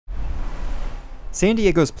San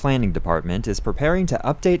Diego's planning department is preparing to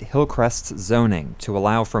update Hillcrest's zoning to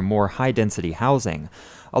allow for more high-density housing.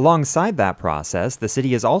 Alongside that process, the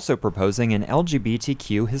city is also proposing an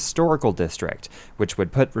LGBTQ historical district, which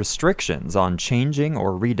would put restrictions on changing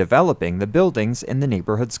or redeveloping the buildings in the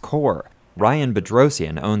neighborhood's core. Ryan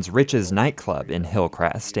Bedrosian owns Rich's nightclub in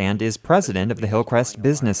Hillcrest and is president of the Hillcrest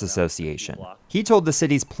Business Association. He told the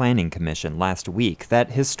city's planning commission last week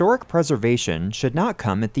that historic preservation should not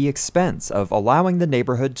come at the expense of allowing the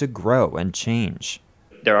neighborhood to grow and change.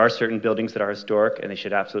 There are certain buildings that are historic, and they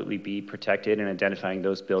should absolutely be protected, and identifying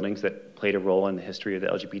those buildings that played a role in the history of the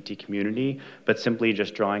LGBT community, but simply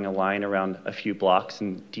just drawing a line around a few blocks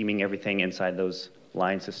and deeming everything inside those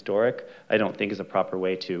lines historic, I don't think is a proper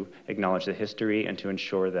way to acknowledge the history and to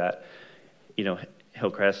ensure that,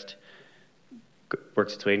 Hillcrest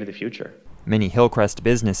works its way into the future. Many Hillcrest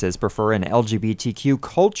businesses prefer an LGBTQ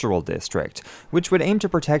cultural district, which would aim to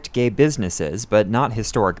protect gay businesses but not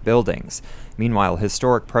historic buildings. Meanwhile,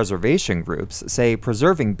 historic preservation groups say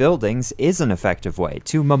preserving buildings is an effective way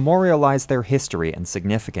to memorialize their history and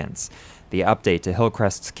significance. The update to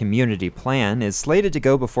Hillcrest's community plan is slated to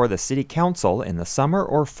go before the City Council in the summer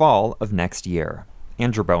or fall of next year.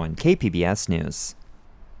 Andrew Bowen, KPBS News.